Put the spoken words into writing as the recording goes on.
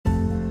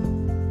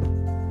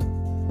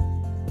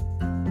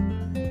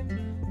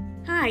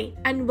Hi,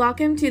 and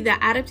welcome to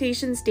the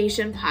Adaptation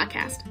Station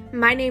podcast.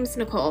 My name's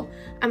Nicole.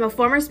 I'm a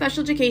former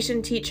special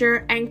education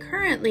teacher and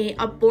currently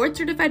a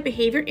board-certified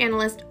behavior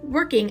analyst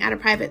working at a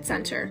private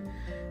center.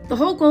 The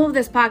whole goal of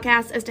this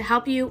podcast is to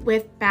help you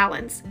with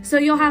balance. So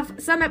you'll have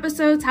some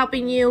episodes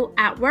helping you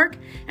at work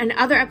and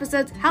other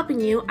episodes helping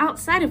you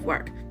outside of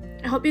work.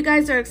 I hope you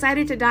guys are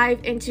excited to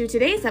dive into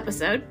today's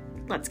episode.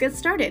 Let's get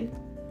started.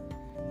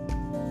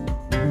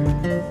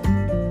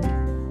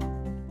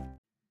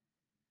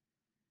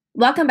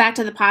 Welcome back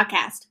to the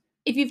podcast.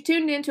 If you've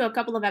tuned into a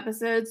couple of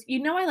episodes,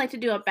 you know I like to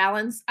do a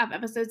balance of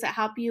episodes that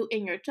help you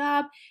in your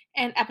job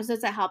and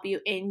episodes that help you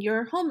in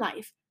your home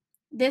life.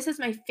 This is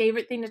my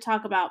favorite thing to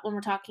talk about when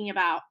we're talking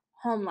about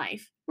home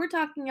life. We're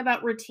talking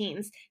about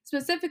routines,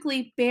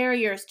 specifically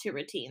barriers to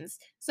routines.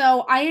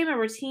 So I am a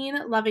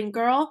routine-loving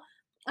girl.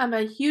 I'm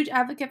a huge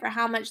advocate for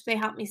how much they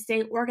help me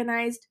stay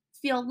organized,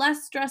 feel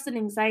less stress and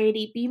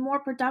anxiety, be more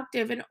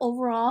productive, and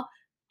overall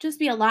just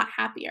be a lot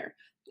happier.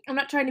 I'm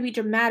not trying to be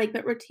dramatic,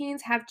 but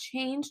routines have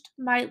changed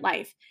my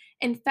life.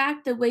 In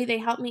fact, the way they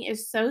help me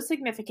is so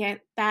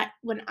significant that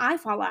when I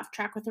fall off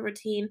track with a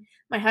routine,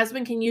 my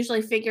husband can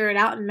usually figure it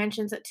out and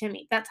mentions it to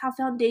me. That's how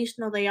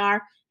foundational they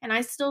are, and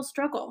I still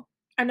struggle.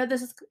 I know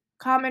this is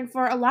common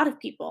for a lot of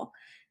people.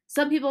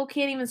 Some people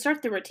can't even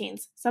start the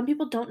routines. Some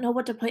people don't know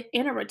what to put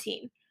in a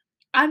routine.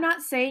 I'm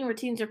not saying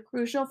routines are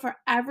crucial for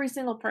every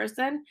single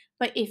person,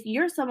 but if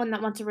you're someone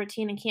that wants a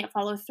routine and can't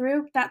follow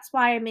through, that's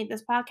why I made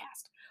this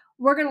podcast.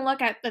 We're going to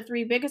look at the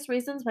 3 biggest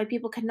reasons why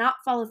people cannot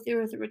follow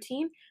through with a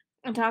routine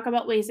and talk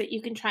about ways that you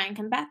can try and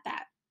combat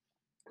that.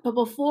 But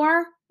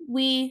before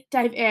we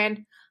dive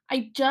in,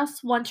 I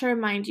just want to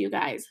remind you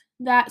guys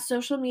that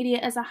social media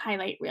is a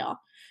highlight reel.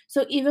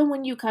 So even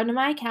when you come to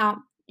my account,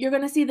 you're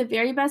going to see the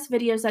very best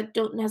videos that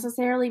don't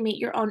necessarily meet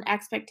your own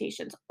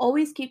expectations.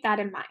 Always keep that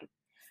in mind.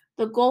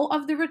 The goal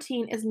of the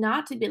routine is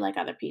not to be like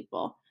other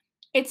people.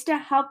 It's to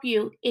help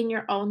you in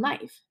your own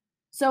life.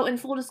 So in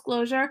full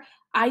disclosure,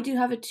 I do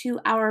have a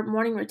 2-hour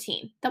morning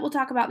routine that we'll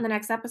talk about in the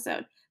next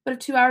episode. But if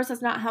 2 hours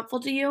is not helpful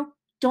to you,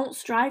 don't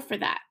strive for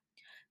that.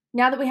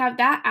 Now that we have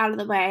that out of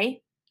the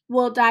way,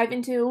 we'll dive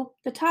into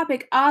the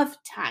topic of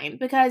time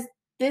because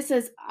this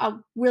is a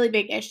really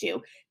big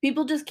issue.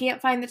 People just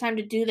can't find the time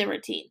to do their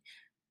routine.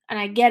 And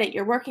I get it.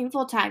 You're working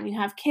full time. You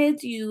have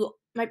kids. You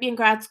might be in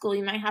grad school.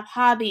 You might have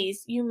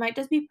hobbies. You might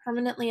just be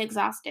permanently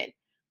exhausted.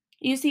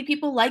 You see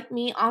people like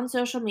me on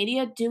social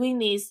media doing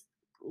these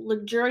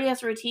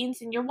luxurious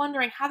routines, and you're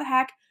wondering how the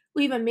heck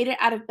we even made it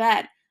out of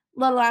bed,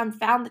 let alone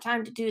found the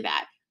time to do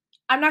that.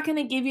 I'm not going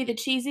to give you the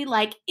cheesy,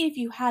 like, if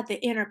you had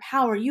the inner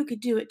power, you could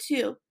do it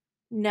too.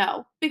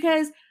 No,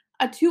 because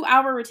a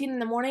 2-hour routine in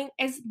the morning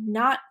is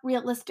not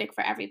realistic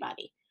for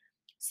everybody.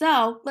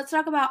 So let's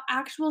talk about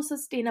actual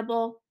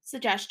sustainable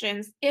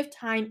suggestions if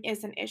time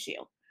is an issue.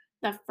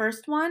 The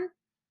first one,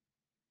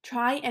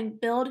 try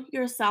and build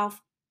yourself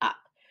up.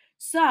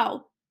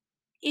 So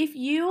if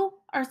you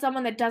are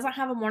someone that doesn't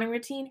have a morning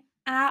routine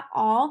at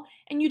all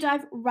and you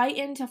dive right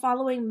into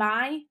following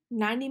my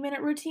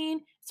 90-minute routine,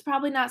 it's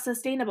probably not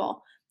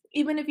sustainable.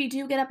 Even if you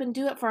do get up and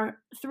do it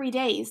for 3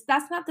 days,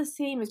 that's not the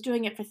same as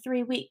doing it for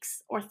 3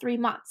 weeks or 3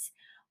 months.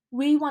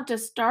 We want to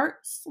start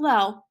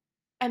slow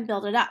and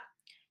build it up.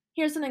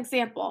 Here's an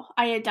example.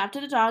 I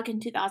adopted a dog in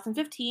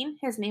 2015.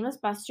 His name is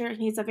Buster,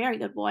 and he's a very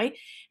good boy.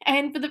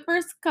 And for the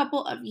first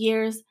couple of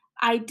years,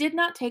 I did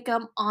not take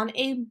him on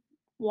a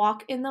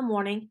walk in the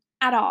morning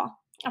at all.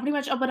 I pretty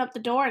much opened up the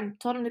door and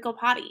told him to go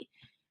potty.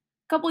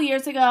 A couple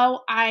years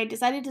ago, I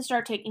decided to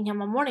start taking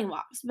him on morning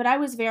walks, but I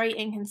was very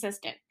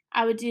inconsistent.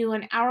 I would do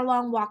an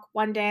hour-long walk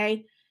one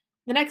day.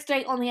 The next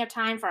day, only have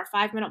time for a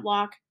 5-minute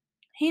walk.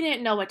 He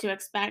didn't know what to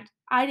expect.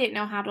 I didn't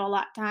know how to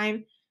allot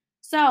time.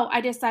 So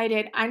I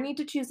decided I need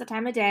to choose the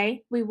time of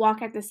day. We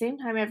walk at the same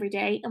time every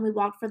day, and we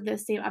walk for the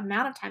same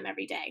amount of time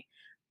every day.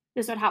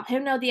 This would help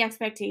him know the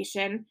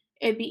expectation.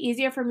 It'd be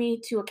easier for me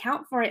to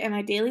account for it in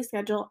my daily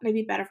schedule, and it'd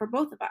be better for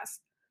both of us.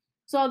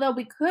 So although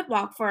we could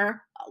walk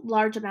for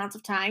large amounts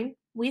of time,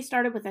 we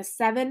started with a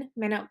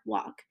 7-minute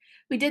walk.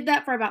 We did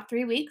that for about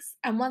 3 weeks,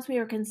 and once we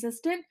were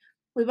consistent,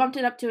 we bumped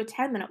it up to a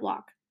 10-minute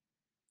walk.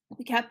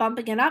 We kept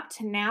bumping it up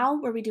to now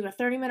where we do a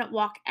 30-minute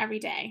walk every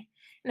day.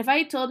 And if I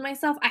had told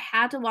myself I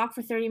had to walk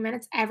for 30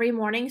 minutes every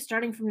morning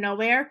starting from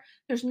nowhere,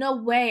 there's no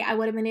way I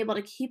would have been able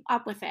to keep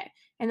up with it.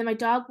 And then my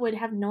dog would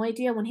have no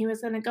idea when he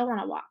was going to go on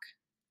a walk.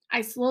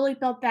 I slowly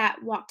built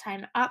that walk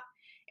time up.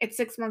 It's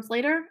 6 months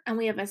later, and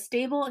we have a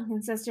stable and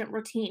consistent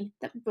routine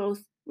that we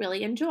both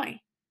really enjoy.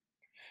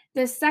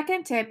 The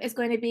second tip is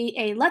going to be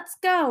a let's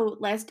go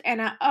list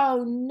and a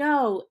oh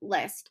no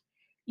list.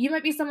 You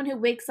might be someone who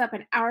wakes up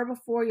an hour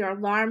before your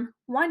alarm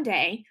one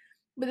day,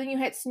 but then you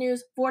hit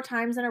snooze 4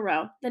 times in a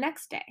row the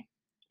next day.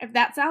 If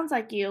that sounds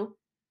like you,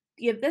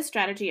 give this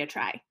strategy a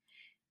try.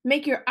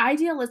 Make your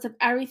ideal list of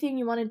everything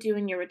you want to do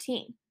in your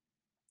routine.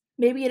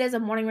 Maybe it is a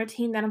morning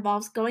routine that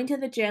involves going to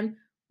the gym,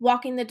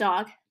 walking the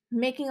dog,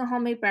 making a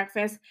homemade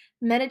breakfast,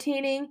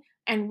 meditating,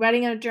 and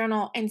writing in a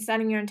journal and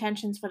setting your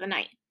intentions for the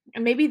night.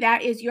 And maybe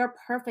that is your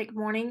perfect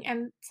morning,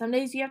 and some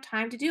days you have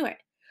time to do it.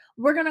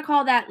 We're going to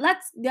call that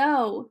let's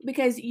go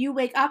because you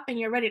wake up and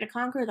you're ready to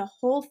conquer the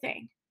whole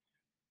thing.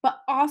 But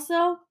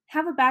also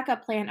have a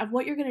backup plan of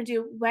what you're going to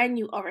do when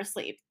you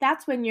oversleep.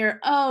 That's when your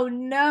oh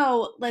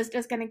no list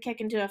is going to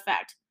kick into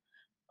effect.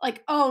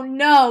 Like, oh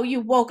no, you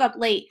woke up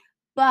late,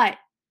 but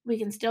we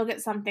can still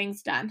get some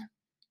things done.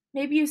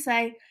 Maybe you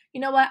say,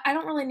 you know what, I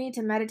don't really need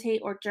to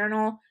meditate or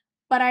journal,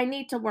 but I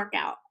need to work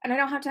out. And I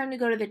don't have time to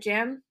go to the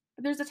gym,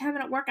 but there's a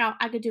 10-minute workout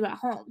I could do at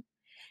home.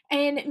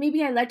 And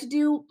maybe I like to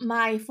do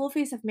my full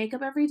face of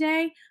makeup every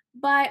day,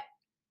 but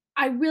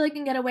I really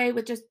can get away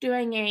with just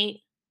doing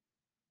a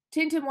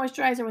tinted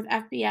moisturizer with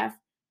FBF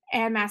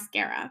and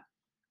mascara.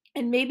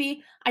 And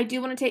maybe I do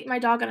want to take my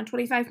dog on a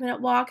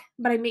 25-minute walk,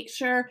 but I make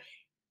sure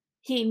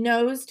he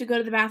knows to go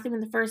to the bathroom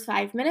in the first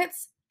 5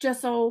 minutes,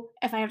 just so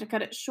if I have to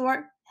cut it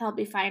short, he'll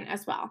be fine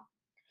as well.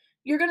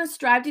 You're going to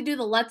strive to do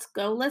the let's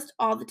go list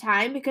all the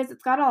time because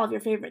it's got all of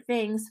your favorite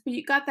things, but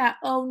you got that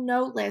oh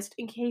no list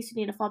in case you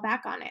need to fall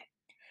back on it.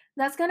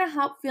 That's going to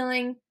help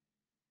feeling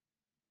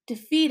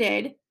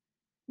defeated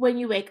when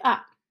you wake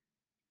up.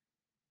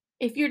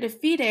 If you're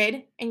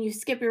defeated and you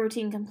skip your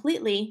routine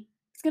completely,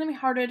 it's going to be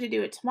harder to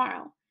do it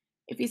tomorrow.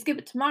 If you skip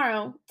it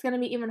tomorrow, it's going to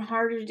be even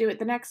harder to do it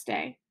the next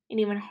day and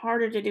even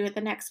harder to do it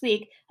the next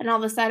week. And all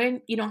of a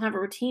sudden, you don't have a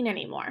routine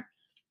anymore.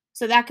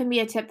 So that can be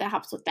a tip that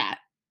helps with that.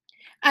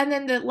 And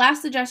then the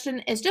last suggestion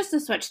is just to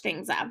switch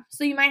things up.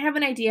 So you might have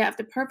an idea of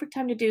the perfect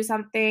time to do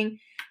something,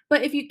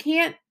 but if you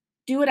can't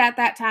do it at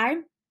that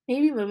time,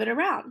 maybe move it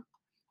around.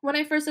 When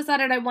I first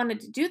decided I wanted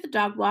to do the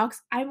dog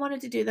walks, I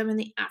wanted to do them in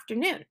the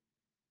afternoon.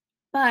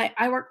 But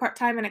I work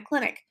part-time in a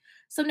clinic.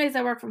 Some days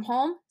I work from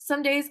home,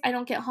 some days I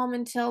don't get home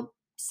until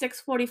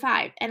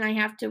 6:45 and I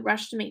have to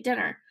rush to make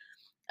dinner.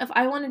 If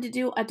I wanted to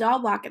do a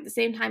dog walk at the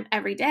same time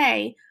every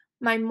day,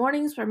 my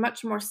mornings were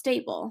much more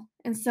stable.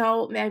 And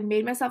so I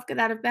made myself get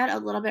out of bed a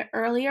little bit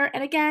earlier.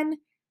 And again,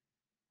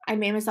 I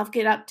made myself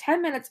get up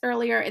 10 minutes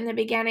earlier in the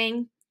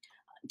beginning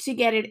to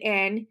get it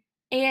in.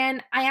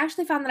 And I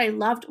actually found that I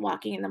loved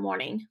walking in the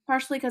morning,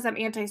 partially because I'm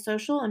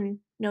antisocial and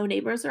no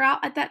neighbors are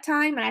out at that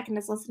time and I can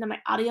just listen to my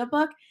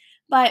audiobook.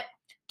 But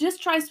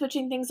just try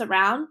switching things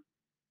around.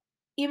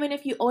 Even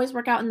if you always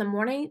work out in the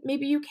morning,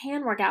 maybe you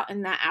can work out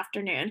in that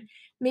afternoon.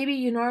 Maybe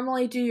you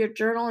normally do your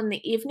journal in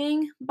the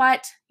evening,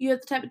 but you have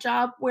the type of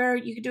job where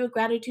you could do a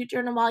gratitude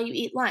journal while you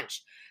eat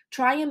lunch.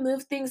 Try and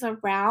move things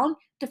around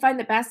to find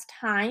the best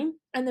time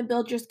and then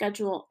build your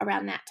schedule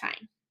around that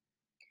time.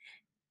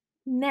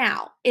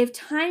 Now, if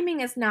timing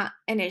is not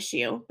an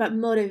issue, but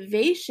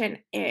motivation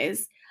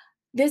is,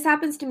 this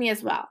happens to me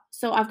as well.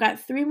 So I've got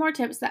 3 more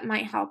tips that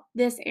might help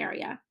this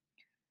area.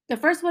 The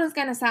first one is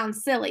going to sound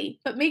silly,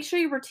 but make sure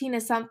your routine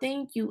is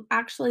something you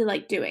actually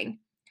like doing.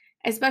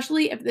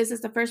 Especially if this is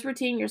the first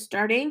routine you're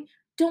starting,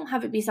 don't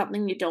have it be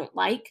something you don't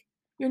like.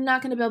 You're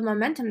not going to build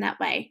momentum that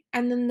way,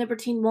 and then the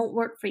routine won't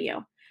work for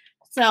you.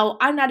 So,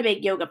 I'm not a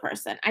big yoga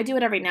person. I do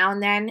it every now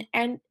and then,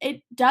 and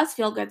it does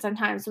feel good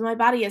sometimes when my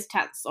body is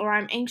tense or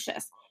I'm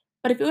anxious.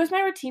 But if it was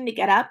my routine to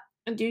get up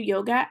and do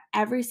yoga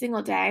every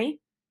single day,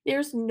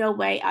 there's no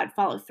way I'd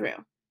follow through.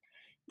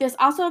 This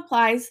also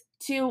applies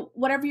to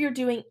whatever you're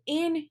doing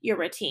in your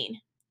routine.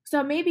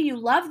 So maybe you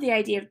love the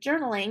idea of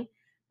journaling,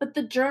 but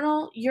the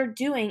journal you're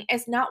doing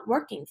is not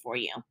working for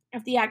you.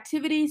 If the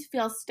activities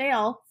feel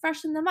stale,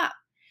 freshen them up.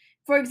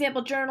 For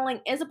example, journaling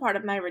is a part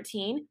of my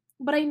routine,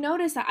 but I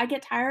notice that I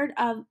get tired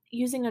of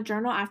using a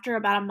journal after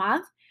about a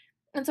month.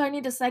 And so I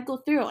need to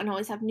cycle through and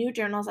always have new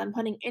journals I'm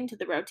putting into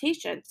the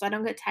rotation so I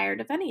don't get tired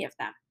of any of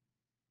them.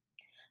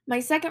 My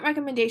second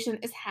recommendation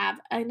is have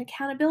an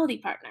accountability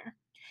partner.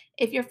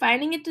 If you're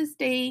finding it to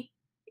stay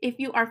if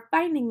you are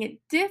finding it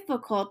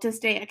difficult to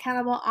stay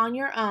accountable on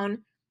your own,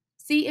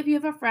 see if you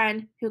have a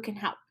friend who can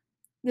help.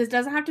 This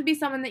doesn't have to be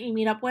someone that you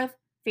meet up with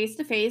face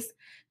to face,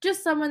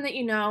 just someone that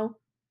you know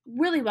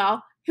really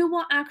well who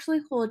will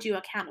actually hold you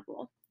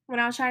accountable. When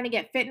I was trying to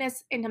get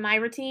fitness into my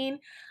routine,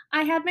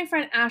 I had my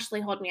friend Ashley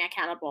hold me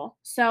accountable.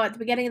 So at the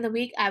beginning of the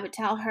week, I would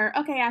tell her,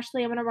 okay,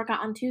 Ashley, I'm going to work out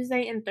on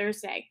Tuesday and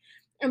Thursday.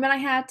 And then I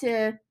had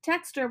to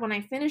text her when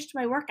I finished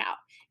my workout.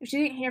 If she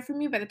didn't hear from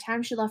me by the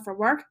time she left for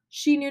work,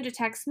 she knew to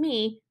text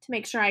me to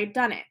make sure I'd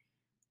done it.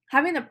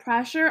 Having the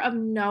pressure of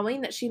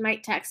knowing that she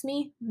might text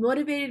me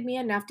motivated me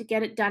enough to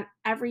get it done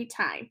every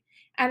time.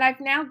 And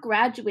I've now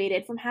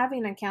graduated from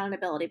having an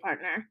accountability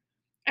partner.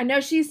 I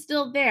know she's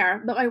still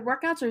there, but my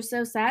workouts are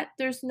so set,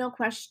 there's no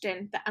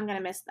question that I'm going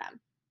to miss them.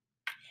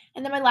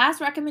 And then my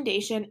last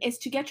recommendation is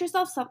to get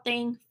yourself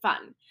something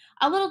fun,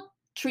 a little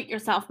treat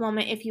yourself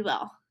moment, if you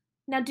will.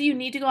 Now, do you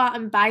need to go out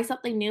and buy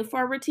something new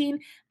for a routine?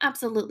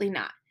 Absolutely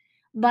not.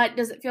 But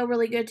does it feel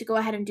really good to go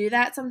ahead and do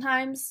that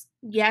sometimes?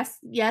 Yes,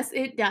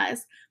 it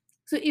does.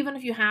 So even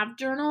if you have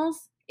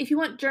journals, if you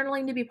want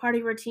journaling to be part of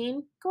your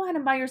routine, go ahead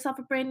and buy yourself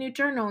a brand new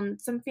journal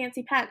and some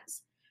fancy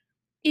pens.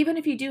 Even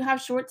if you do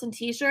have shorts and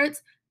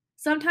t-shirts,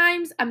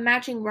 sometimes a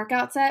matching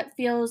workout set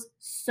feels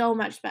so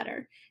much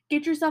better.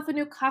 Get yourself a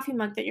new coffee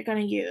mug that you're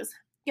going to use.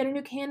 Get a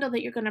new candle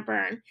that you're going to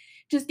burn.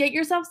 Just get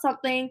yourself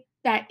something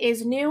that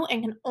is new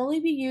and can only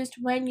be used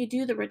when you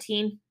do the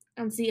routine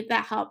and see if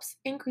that helps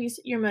increase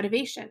your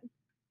motivation.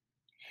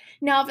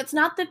 Now, if it's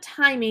not the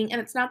timing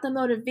and it's not the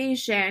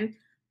motivation,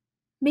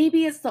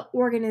 maybe it's the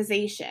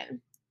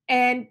organization.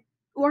 And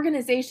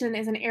organization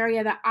is an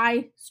area that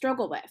I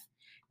struggle with.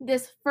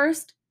 This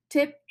first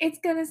tip, it's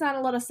going to sound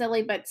a little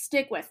silly, but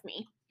stick with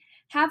me.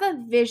 Have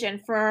a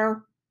vision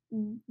for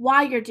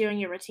why you're doing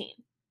your routine.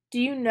 Do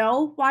you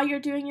know why you're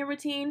doing your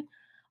routine?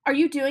 Are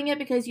you doing it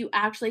because you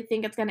actually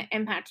think it's going to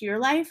impact your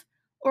life?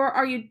 Or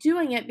are you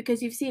doing it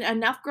because you've seen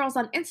enough girls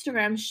on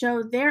Instagram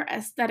show their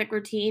aesthetic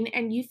routine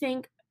and you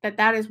think that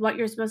that is what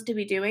you're supposed to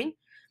be doing?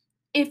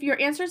 If your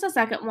answer is the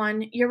second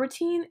one, your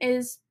routine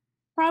is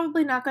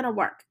probably not going to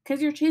work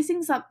because you're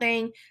chasing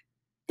something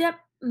that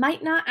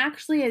might not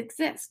actually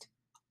exist.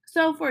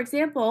 So, for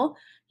example,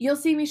 you'll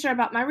see me share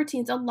about my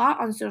routines a lot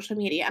on social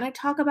media, and I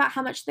talk about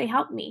how much they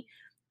help me.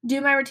 Do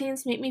my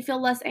routines make me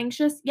feel less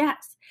anxious?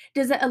 Yes.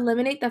 Does it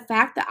eliminate the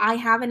fact that I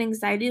have an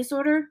anxiety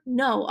disorder?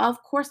 No,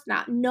 of course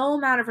not. No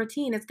amount of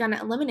routine is going to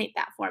eliminate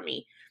that for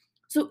me.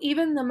 So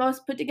even the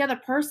most put together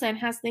person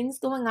has things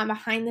going on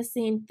behind the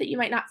scenes that you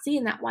might not see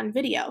in that one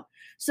video.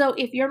 So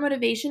if your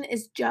motivation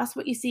is just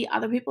what you see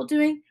other people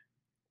doing,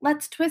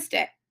 let's twist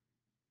it.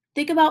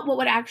 Think about what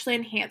would actually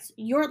enhance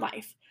your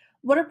life.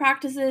 What are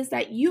practices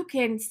that you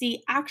can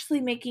see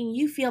actually making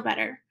you feel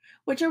better?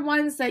 Which are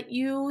ones that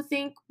you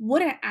think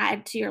wouldn't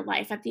add to your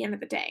life at the end of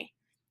the day?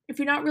 If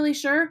you're not really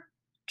sure,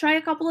 try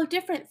a couple of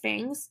different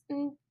things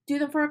and do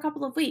them for a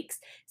couple of weeks.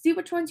 See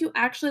which ones you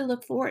actually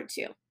look forward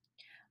to.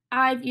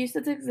 I've used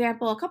this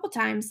example a couple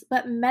times,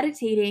 but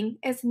meditating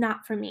is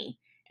not for me.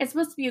 It's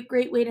supposed to be a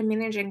great way to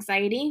manage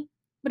anxiety,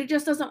 but it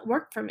just doesn't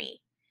work for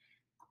me.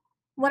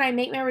 When I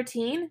make my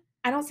routine,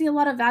 I don't see a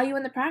lot of value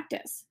in the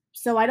practice,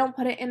 so I don't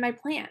put it in my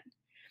plan.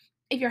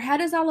 If your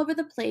head is all over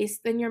the place,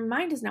 then your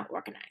mind is not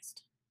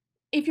organized.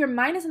 If your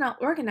mind is not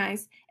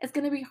organized, it's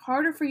going to be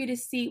harder for you to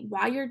see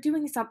why you're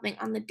doing something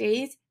on the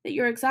days that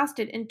you're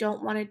exhausted and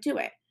don't want to do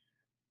it.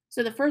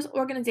 So, the first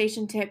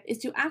organization tip is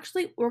to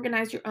actually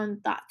organize your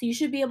own thoughts. You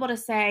should be able to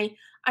say,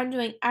 I'm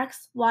doing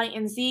X, Y,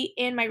 and Z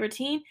in my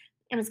routine,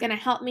 and it's going to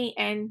help me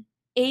in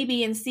A,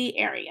 B, and C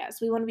areas.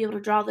 We want to be able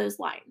to draw those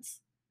lines.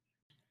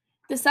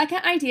 The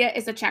second idea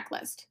is a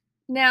checklist.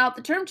 Now,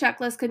 the term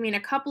checklist could mean a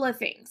couple of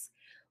things.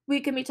 We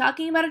can be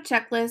talking about a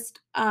checklist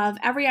of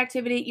every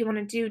activity you want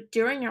to do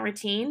during your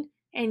routine,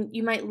 and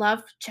you might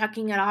love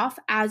checking it off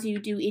as you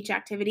do each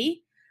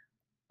activity,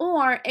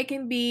 or it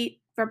can be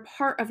for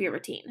part of your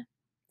routine.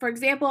 For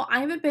example,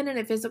 I haven't been in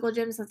a physical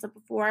gym since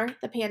before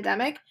the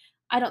pandemic.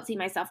 I don't see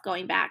myself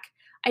going back.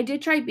 I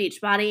did try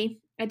Beachbody.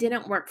 It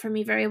didn't work for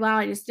me very well.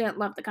 I just didn't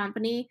love the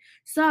company.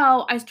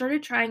 So I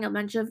started trying a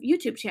bunch of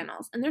YouTube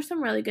channels, and there's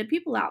some really good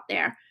people out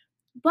there.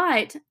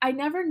 But I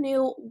never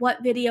knew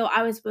what video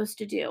I was supposed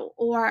to do,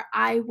 or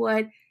I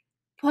would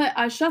put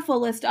a shuffle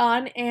list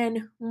on,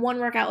 and one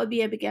workout would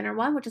be a beginner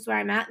one, which is where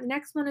I'm at. The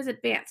next one is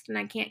advanced, and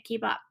I can't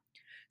keep up.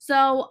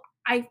 So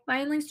I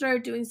finally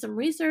started doing some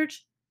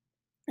research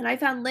and I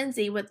found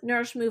Lindsay with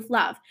Nourish Move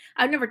Love.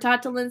 I've never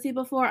talked to Lindsay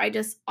before. I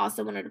just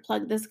also wanted to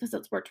plug this because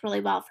it's worked really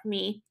well for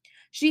me.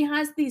 She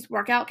has these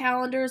workout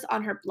calendars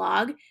on her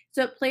blog.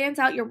 So it plans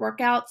out your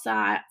workouts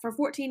for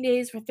 14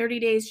 days, for 30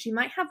 days. She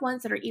might have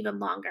ones that are even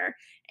longer.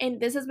 And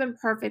this has been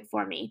perfect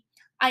for me.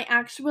 I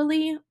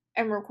actually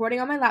am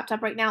recording on my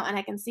laptop right now and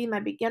I can see my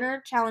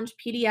beginner challenge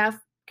PDF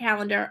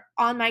calendar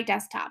on my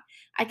desktop.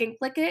 I can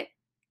click it,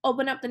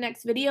 open up the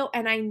next video,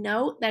 and I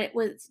know that it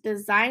was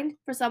designed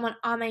for someone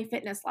on my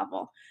fitness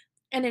level.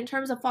 And in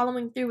terms of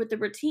following through with the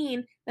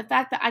routine, the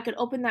fact that I could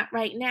open that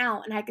right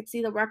now and I could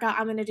see the workout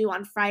I'm going to do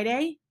on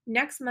Friday,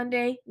 next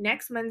Monday,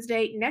 next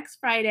Wednesday, next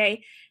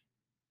Friday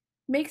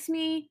makes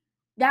me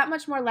that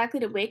much more likely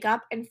to wake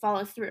up and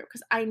follow through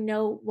because I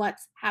know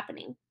what's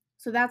happening.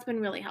 So that's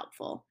been really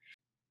helpful.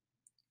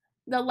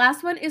 The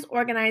last one is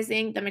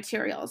organizing the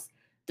materials.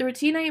 The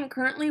routine I am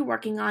currently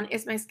working on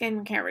is my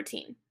skincare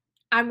routine.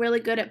 I'm really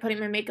good at putting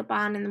my makeup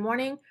on in the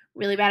morning,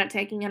 really bad at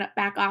taking it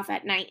back off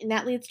at night, and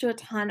that leads to a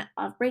ton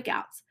of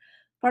breakouts.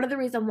 Part of the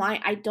reason why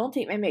I don't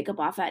take my makeup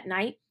off at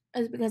night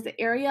is because the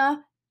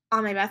area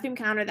on my bathroom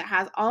counter that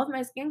has all of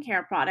my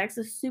skincare products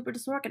is super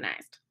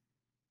disorganized.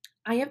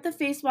 I have the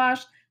face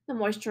wash, the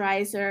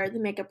moisturizer, the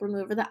makeup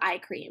remover, the eye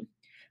cream.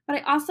 But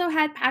I also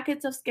had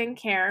packets of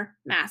skincare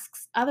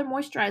masks, other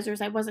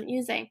moisturizers I wasn't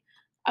using,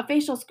 a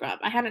facial scrub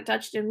I hadn't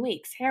touched in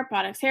weeks, hair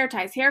products, hair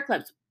ties, hair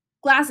clips,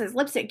 glasses,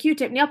 lipstick,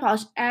 Q-tip, nail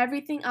polish,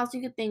 everything else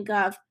you could think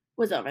of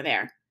was over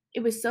there.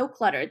 It was so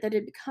cluttered that it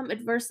had become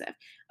aversive.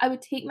 I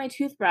would take my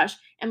toothbrush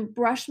and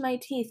brush my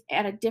teeth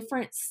at a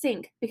different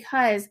sink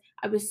because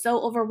I was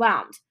so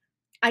overwhelmed.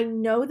 I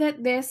know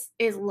that this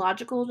is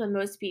logical to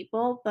most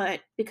people, but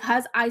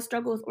because I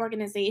struggle with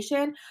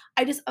organization,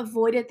 I just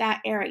avoided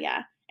that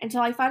area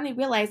until I finally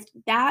realized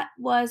that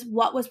was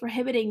what was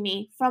prohibiting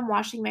me from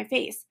washing my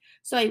face.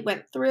 So I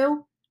went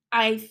through,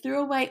 I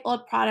threw away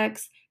old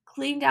products,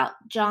 cleaned out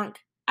junk,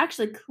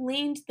 actually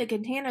cleaned the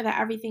container that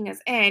everything is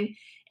in,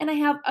 and I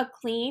have a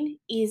clean,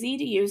 easy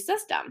to use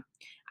system.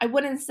 I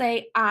wouldn't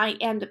say I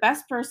am the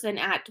best person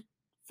at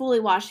fully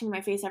washing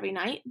my face every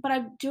night, but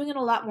I'm doing it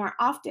a lot more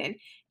often.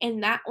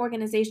 And that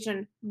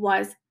organization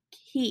was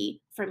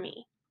key for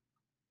me.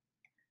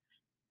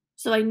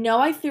 So I know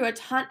I threw a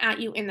ton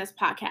at you in this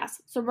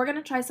podcast. So we're going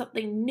to try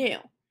something new.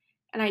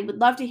 And I would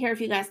love to hear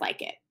if you guys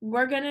like it.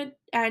 We're going to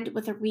end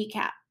with a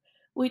recap.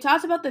 We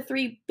talked about the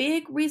 3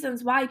 big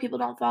reasons why people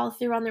don't follow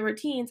through on their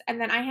routines, and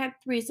then I had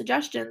 3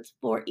 suggestions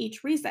for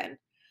each reason.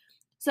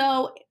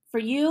 So for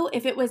you,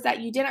 if it was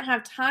that you didn't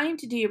have time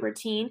to do your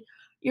routine,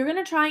 you're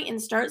going to try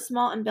and start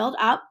small and build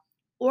up,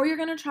 or you're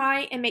going to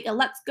try and make a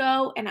let's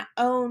go and a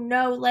oh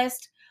no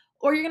list,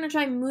 or you're going to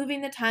try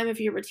moving the time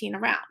of your routine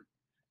around.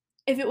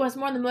 If it was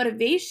more the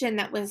motivation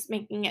that was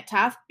making it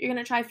tough, you're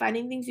going to try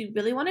finding things you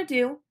really want to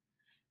do,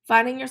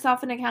 finding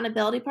yourself an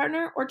accountability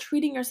partner, or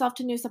treating yourself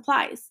to new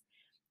supplies.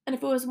 And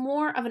if it was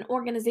more of an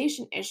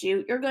organization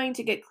issue, you're going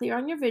to get clear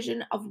on your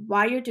vision of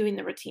why you're doing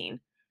the routine.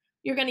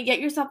 You're going to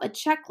get yourself a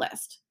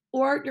checklist,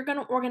 or you're going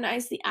to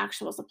organize the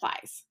actual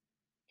supplies.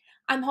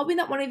 I'm hoping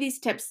that one of these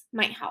tips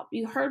might help.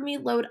 You heard me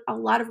load a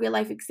lot of real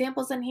life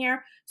examples in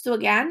here. So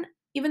again,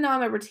 even though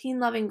I'm a routine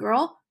loving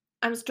girl,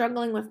 I'm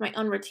struggling with my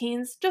own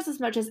routines just as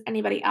much as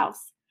anybody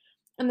else.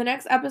 In the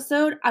next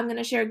episode, I'm going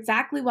to share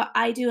exactly what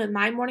I do in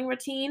my morning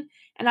routine,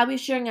 and I'll be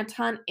sharing a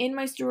ton in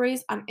my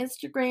stories on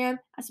Instagram,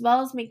 as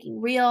well as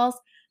making reels.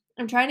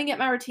 I'm trying to get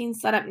my routine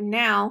set up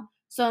now,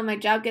 so when my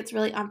job gets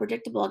really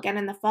unpredictable again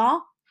in the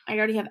fall, I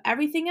already have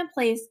everything in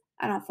place,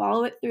 and I'll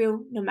follow it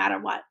through no matter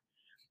what.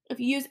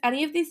 If you use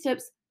any of these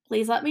tips,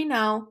 please let me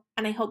know,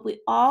 and I hope we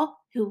all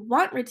who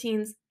want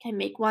routines can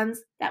make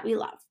ones that we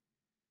love.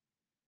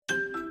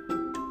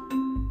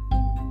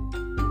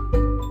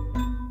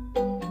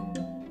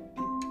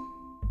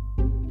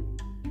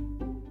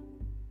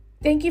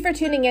 Thank you for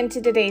tuning in to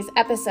today's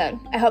episode.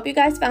 I hope you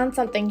guys found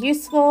something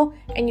useful,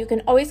 and you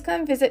can always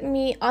come visit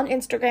me on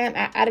Instagram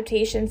at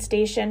Adaptation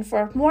Station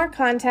for more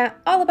content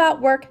all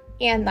about work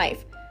and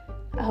life.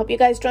 I hope you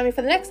guys join me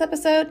for the next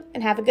episode,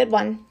 and have a good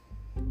one.